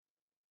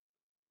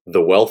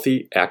The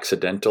Wealthy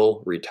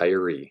Accidental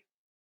Retiree,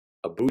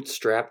 a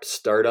bootstrapped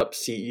startup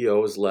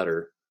CEO's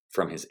letter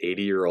from his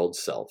 80-year-old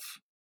self.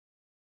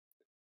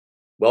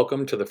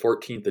 Welcome to the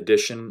 14th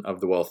edition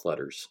of the Wealth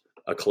Letters,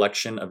 a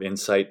collection of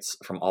insights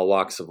from all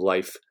walks of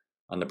life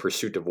on the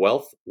pursuit of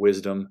wealth,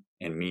 wisdom,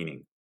 and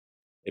meaning.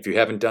 If you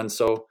haven't done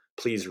so,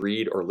 please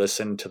read or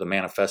listen to the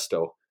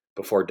manifesto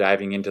before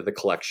diving into the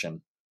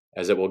collection,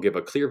 as it will give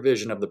a clear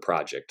vision of the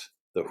project,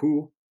 the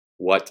who,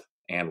 what,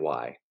 and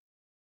why.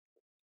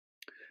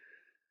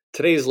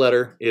 Today's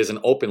letter is an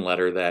open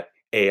letter that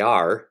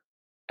AR,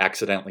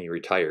 accidentally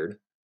retired,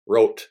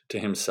 wrote to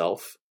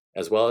himself,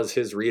 as well as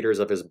his readers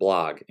of his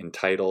blog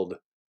entitled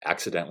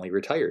Accidentally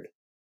Retired.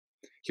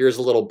 Here's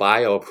a little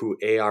bio of who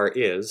AR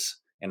is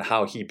and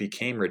how he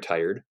became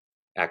retired,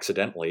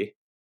 accidentally,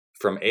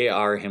 from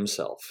AR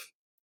himself.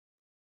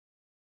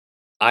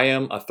 I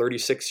am a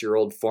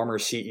 36-year-old former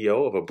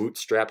CEO of a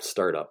bootstrapped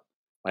startup.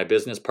 My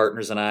business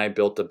partners and I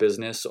built a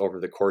business over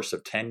the course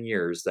of 10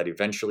 years that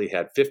eventually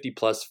had 50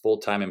 plus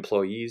full-time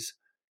employees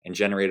and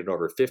generated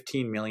over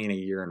 $15 million a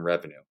year in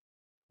revenue.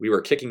 We were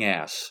kicking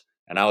ass,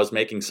 and I was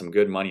making some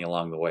good money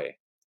along the way.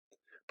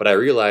 But I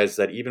realized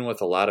that even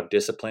with a lot of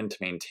discipline to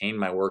maintain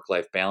my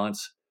work-life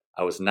balance,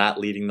 I was not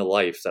leading the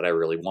life that I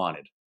really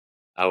wanted.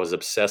 I was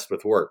obsessed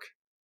with work.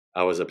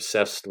 I was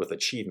obsessed with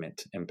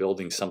achievement and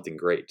building something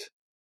great.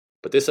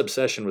 But this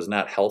obsession was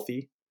not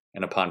healthy,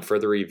 and upon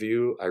further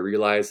review, I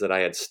realized that I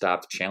had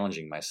stopped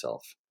challenging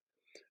myself.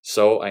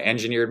 So I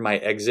engineered my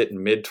exit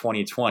in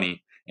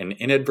mid-2020 and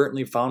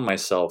inadvertently found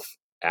myself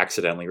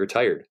accidentally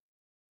retired.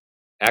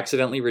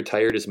 Accidentally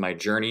retired is my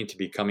journey to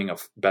becoming a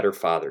better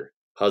father,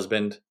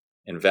 husband,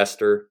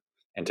 investor,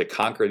 and to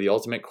conquer the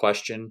ultimate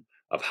question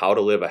of how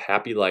to live a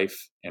happy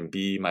life and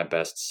be my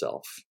best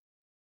self.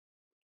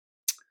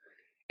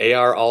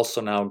 AR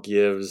also now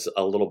gives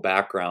a little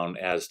background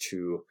as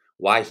to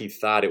why he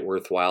thought it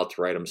worthwhile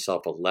to write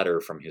himself a letter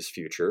from his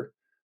future,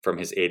 from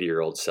his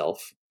 80-year-old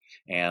self,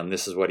 and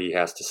this is what he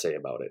has to say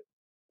about it.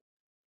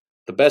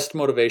 The best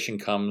motivation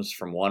comes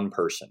from one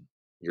person,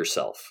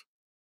 yourself.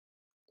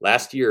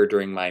 Last year,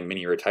 during my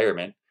mini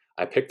retirement,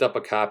 I picked up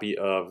a copy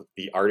of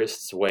The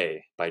Artist's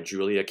Way by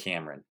Julia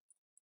Cameron.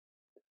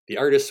 The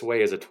Artist's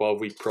Way is a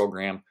 12-week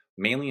program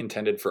mainly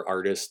intended for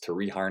artists to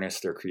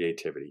reharness their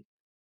creativity.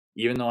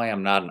 Even though I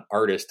am not an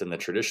artist in the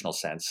traditional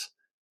sense,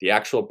 the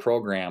actual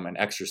program and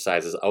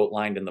exercises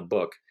outlined in the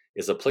book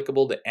is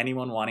applicable to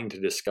anyone wanting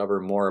to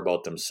discover more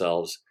about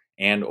themselves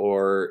and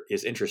or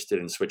is interested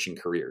in switching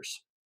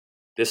careers.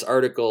 This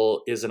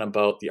article isn't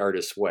about the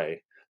artist's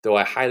way, though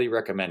I highly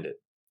recommend it.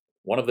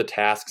 One of the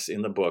tasks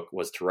in the book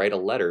was to write a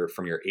letter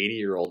from your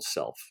 80-year-old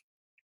self.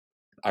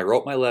 I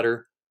wrote my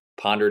letter,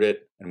 pondered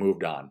it, and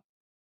moved on.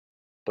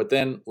 But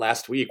then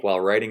last week, while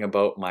writing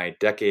about my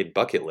decade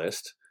bucket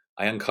list,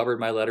 I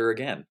uncovered my letter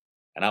again,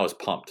 and I was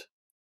pumped.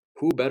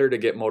 Who better to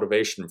get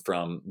motivation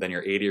from than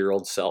your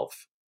 80-year-old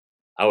self?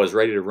 I was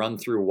ready to run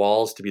through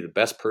walls to be the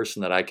best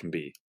person that I can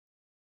be.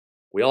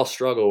 We all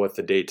struggle with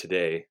the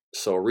day-to-day,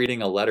 so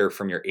reading a letter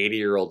from your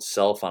 80-year-old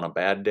self on a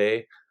bad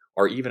day,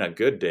 or even a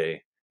good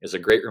day, is a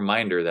great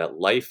reminder that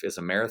life is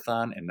a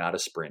marathon and not a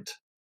sprint.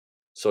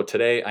 So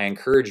today, I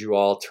encourage you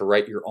all to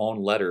write your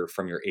own letter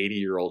from your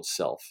 80-year-old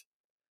self.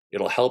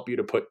 It'll help you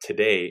to put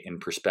today in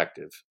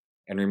perspective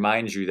and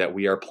remind you that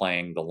we are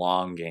playing the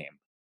long game.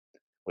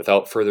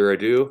 Without further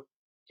ado,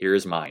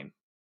 here's mine.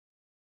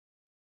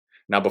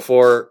 Now,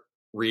 before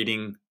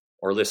reading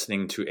or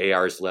listening to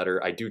AR's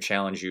letter, I do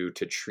challenge you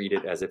to treat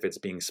it as if it's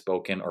being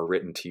spoken or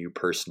written to you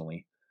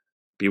personally.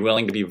 Be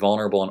willing to be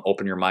vulnerable and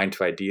open your mind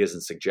to ideas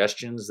and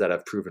suggestions that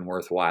have proven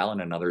worthwhile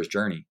in another's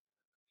journey.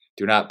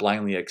 Do not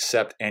blindly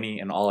accept any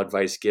and all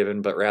advice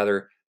given, but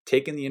rather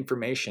take in the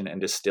information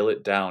and distill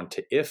it down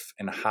to if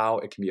and how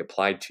it can be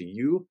applied to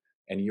you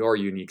and your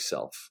unique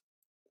self.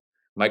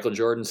 Michael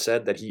Jordan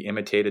said that he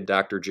imitated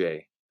Dr.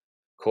 J.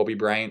 Kobe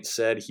Bryant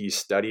said he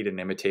studied and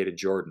imitated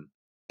Jordan,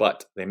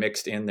 but they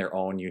mixed in their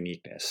own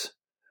uniqueness.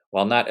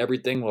 While not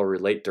everything will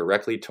relate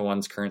directly to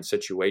one's current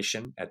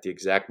situation at the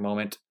exact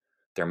moment,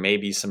 there may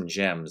be some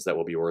gems that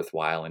will be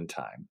worthwhile in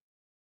time.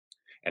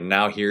 And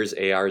now here's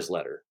AR's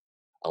letter,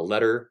 a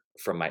letter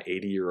from my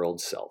 80-year-old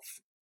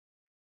self.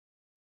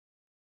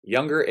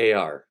 Younger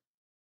AR,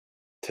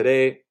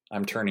 today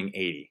I'm turning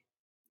 80.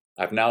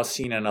 I've now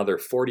seen another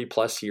 40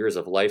 plus years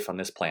of life on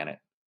this planet.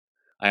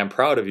 I am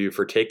proud of you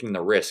for taking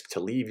the risk to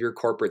leave your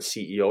corporate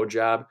CEO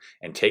job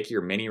and take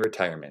your mini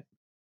retirement.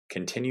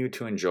 Continue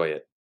to enjoy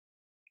it.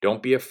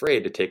 Don't be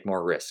afraid to take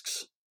more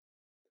risks.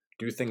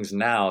 Do things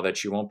now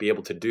that you won't be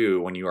able to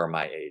do when you are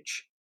my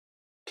age.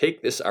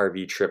 Take this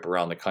RV trip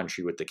around the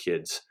country with the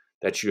kids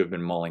that you have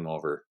been mulling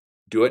over.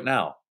 Do it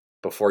now,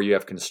 before you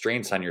have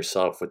constraints on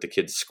yourself with the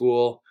kids'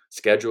 school,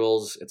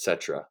 schedules,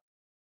 etc.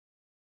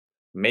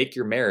 Make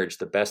your marriage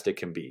the best it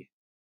can be.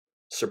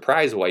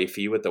 Surprise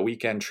wifey with a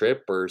weekend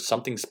trip or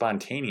something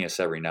spontaneous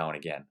every now and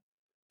again.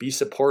 Be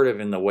supportive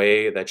in the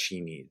way that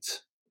she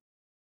needs.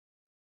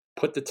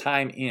 Put the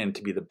time in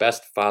to be the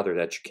best father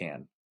that you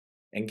can.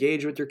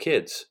 Engage with your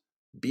kids.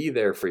 Be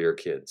there for your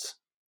kids.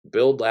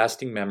 Build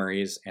lasting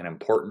memories and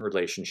important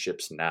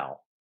relationships now.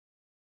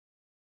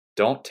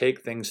 Don't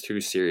take things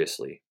too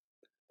seriously.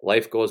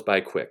 Life goes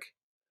by quick.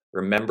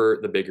 Remember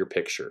the bigger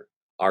picture.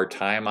 Our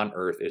time on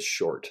earth is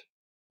short.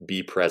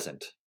 Be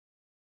present.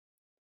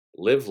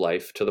 Live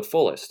life to the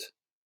fullest.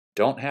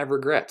 Don't have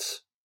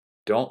regrets.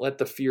 Don't let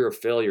the fear of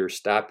failure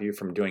stop you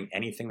from doing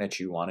anything that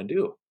you want to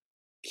do.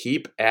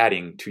 Keep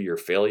adding to your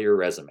failure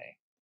resume.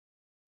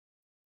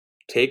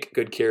 Take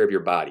good care of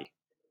your body.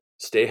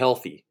 Stay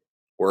healthy.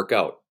 Work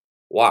out.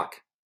 Walk.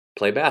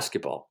 Play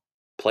basketball.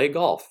 Play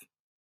golf.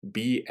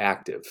 Be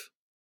active.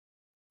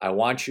 I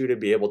want you to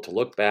be able to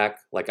look back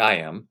like I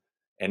am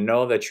and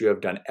know that you have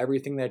done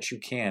everything that you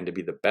can to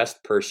be the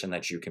best person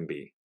that you can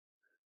be.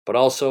 But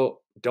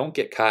also, don't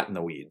get caught in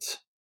the weeds.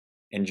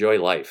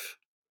 Enjoy life.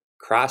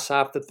 Cross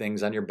off the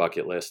things on your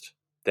bucket list,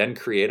 then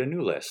create a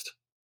new list.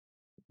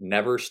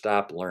 Never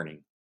stop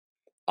learning.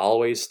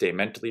 Always stay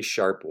mentally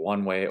sharp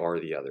one way or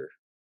the other.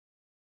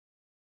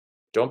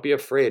 Don't be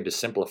afraid to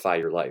simplify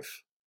your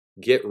life.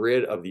 Get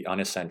rid of the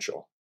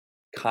unessential.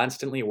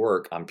 Constantly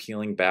work on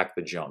peeling back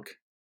the junk.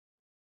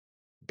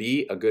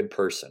 Be a good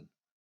person.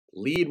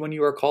 Lead when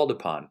you are called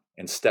upon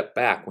and step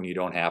back when you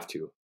don't have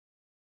to.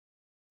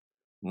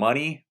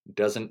 Money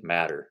doesn't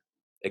matter,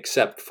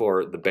 except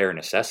for the bare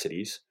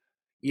necessities.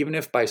 Even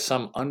if by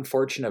some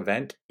unfortunate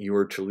event you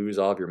were to lose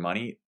all of your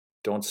money,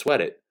 don't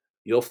sweat it.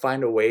 You'll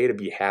find a way to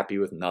be happy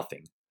with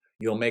nothing.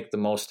 You'll make the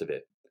most of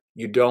it.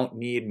 You don't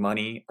need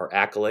money or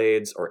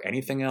accolades or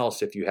anything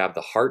else if you have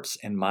the hearts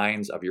and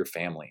minds of your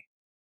family.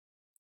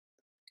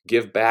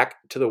 Give back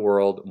to the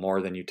world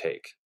more than you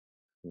take.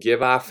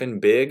 Give often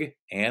big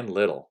and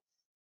little.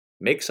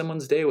 Make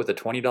someone's day with a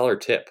 $20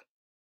 tip.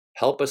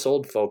 Help us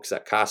old folks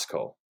at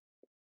Costco.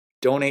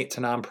 Donate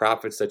to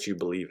nonprofits that you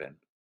believe in.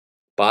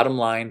 Bottom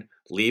line,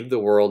 leave the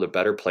world a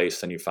better place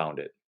than you found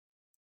it.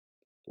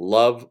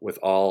 Love with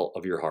all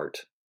of your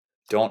heart.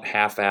 Don't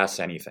half-ass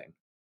anything.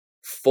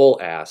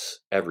 Full-ass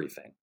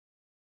everything.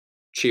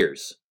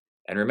 Cheers.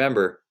 And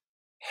remember,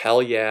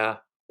 hell yeah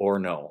or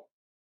no,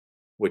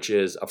 which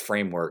is a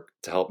framework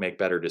to help make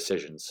better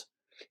decisions.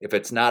 If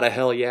it's not a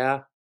hell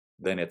yeah,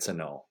 then it's a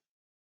no.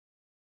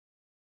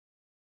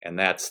 And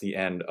that's the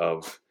end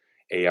of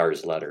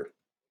AR's letter.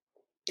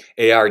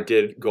 AR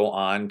did go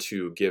on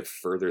to give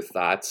further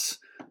thoughts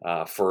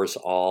for us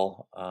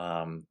all,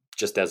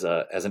 just as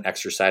an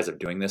exercise of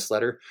doing this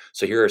letter.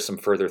 So here are some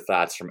further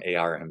thoughts from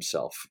AR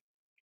himself.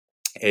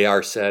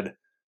 AR said,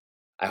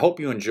 I hope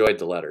you enjoyed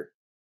the letter.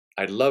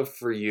 I'd love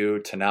for you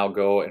to now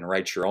go and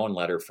write your own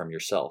letter from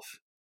yourself.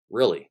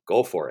 Really,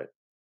 go for it.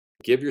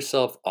 Give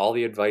yourself all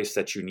the advice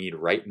that you need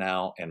right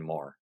now and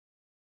more.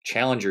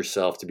 Challenge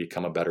yourself to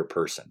become a better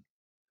person.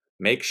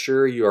 Make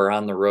sure you are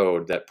on the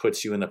road that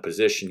puts you in the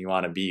position you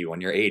want to be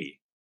when you're 80.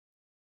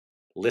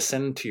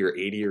 Listen to your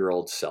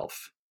 80-year-old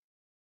self.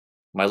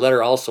 My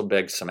letter also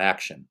begs some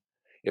action.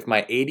 If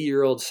my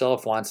 80-year-old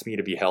self wants me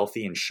to be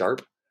healthy and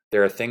sharp,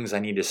 there are things I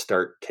need to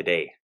start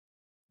today.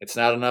 It's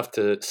not enough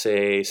to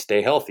say,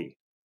 stay healthy.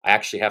 I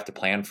actually have to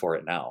plan for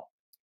it now.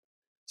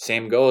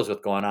 Same goes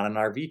with going on an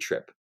RV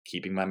trip,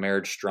 keeping my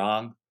marriage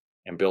strong,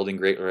 and building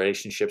great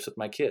relationships with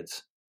my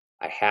kids.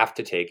 I have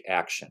to take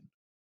action.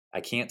 I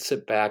can't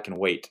sit back and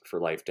wait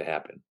for life to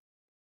happen.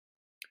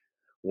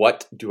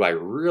 What do I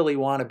really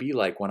want to be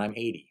like when I'm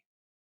 80?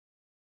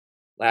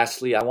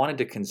 Lastly, I wanted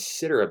to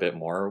consider a bit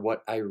more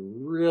what I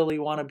really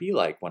want to be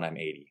like when I'm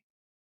 80.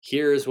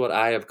 Here's what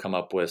I have come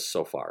up with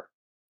so far.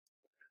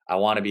 I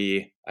want to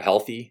be a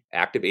healthy,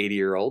 active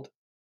 80-year-old.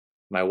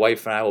 My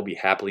wife and I will be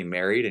happily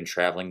married and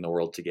traveling the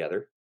world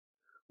together.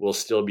 We'll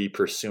still be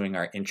pursuing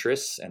our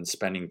interests and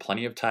spending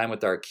plenty of time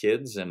with our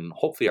kids and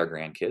hopefully our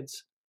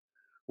grandkids.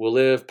 We'll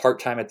live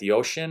part-time at the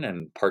ocean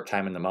and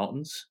part-time in the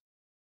mountains.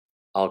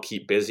 I'll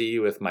keep busy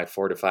with my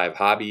 4 to 5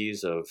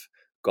 hobbies of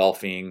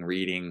golfing,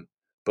 reading,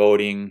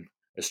 boating,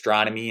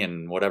 astronomy,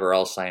 and whatever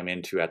else I am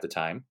into at the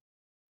time.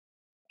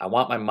 I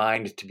want my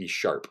mind to be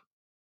sharp.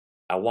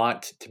 I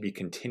want to be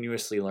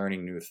continuously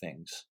learning new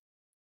things.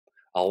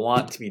 I'll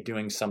want to be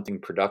doing something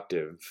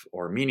productive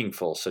or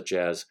meaningful, such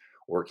as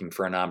working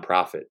for a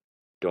nonprofit,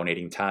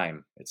 donating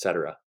time,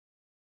 etc.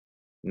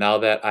 Now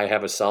that I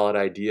have a solid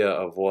idea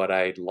of what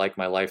I'd like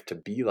my life to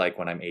be like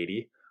when I'm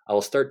 80, I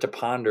will start to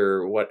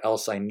ponder what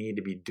else I need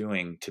to be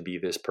doing to be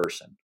this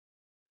person.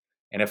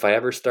 And if I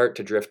ever start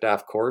to drift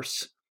off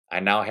course, I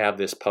now have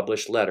this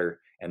published letter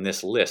and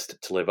this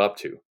list to live up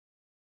to.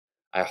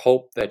 I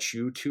hope that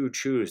you too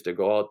choose to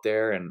go out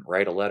there and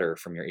write a letter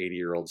from your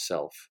 80-year-old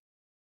self.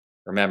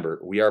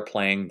 Remember, we are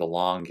playing the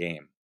long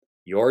game.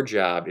 Your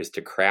job is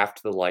to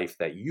craft the life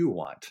that you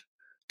want.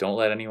 Don't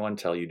let anyone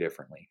tell you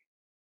differently.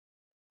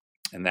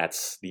 And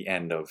that's the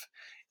end of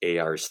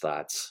AR's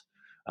thoughts.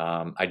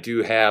 I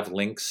do have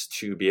links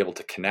to be able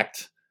to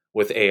connect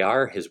with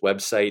AR, his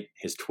website,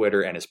 his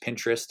Twitter, and his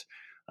Pinterest.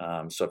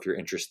 So if you're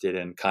interested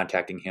in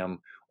contacting him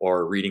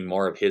or reading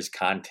more of his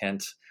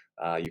content,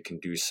 you can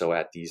do so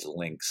at these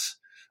links.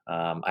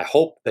 I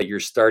hope that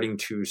you're starting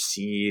to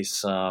see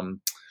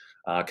some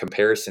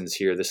comparisons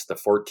here. This is the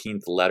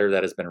 14th letter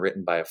that has been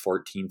written by a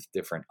 14th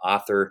different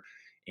author.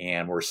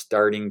 and we're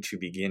starting to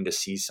begin to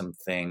see some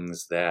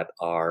things that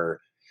are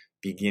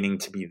beginning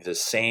to be the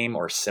same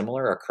or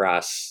similar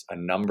across a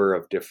number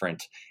of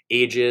different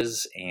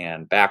ages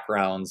and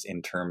backgrounds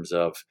in terms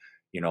of,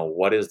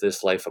 what is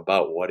this life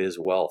about? What is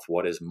wealth?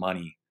 What is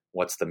money?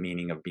 What's the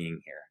meaning of being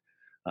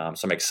here?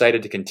 So I'm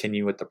excited to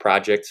continue with the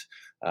project.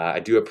 I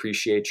do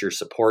appreciate your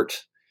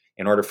support.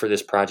 In order for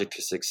this project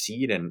to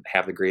succeed and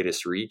have the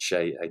greatest reach,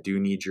 I do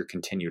need your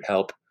continued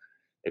help.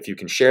 If you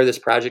can share this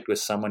project with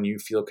someone you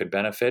feel could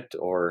benefit,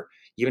 or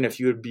even if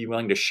you would be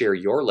willing to share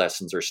your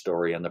lessons or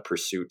story on the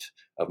pursuit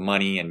of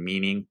money and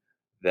meaning,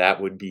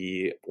 that would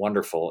be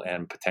wonderful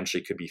and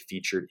potentially could be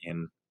featured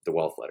in the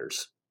Wealth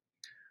Letters.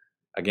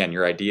 Again,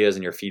 your ideas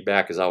and your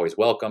feedback is always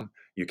welcome.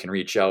 You can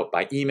reach out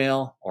by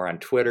email or on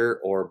Twitter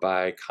or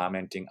by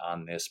commenting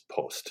on this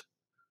post.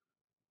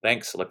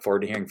 Thanks. I look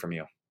forward to hearing from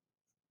you.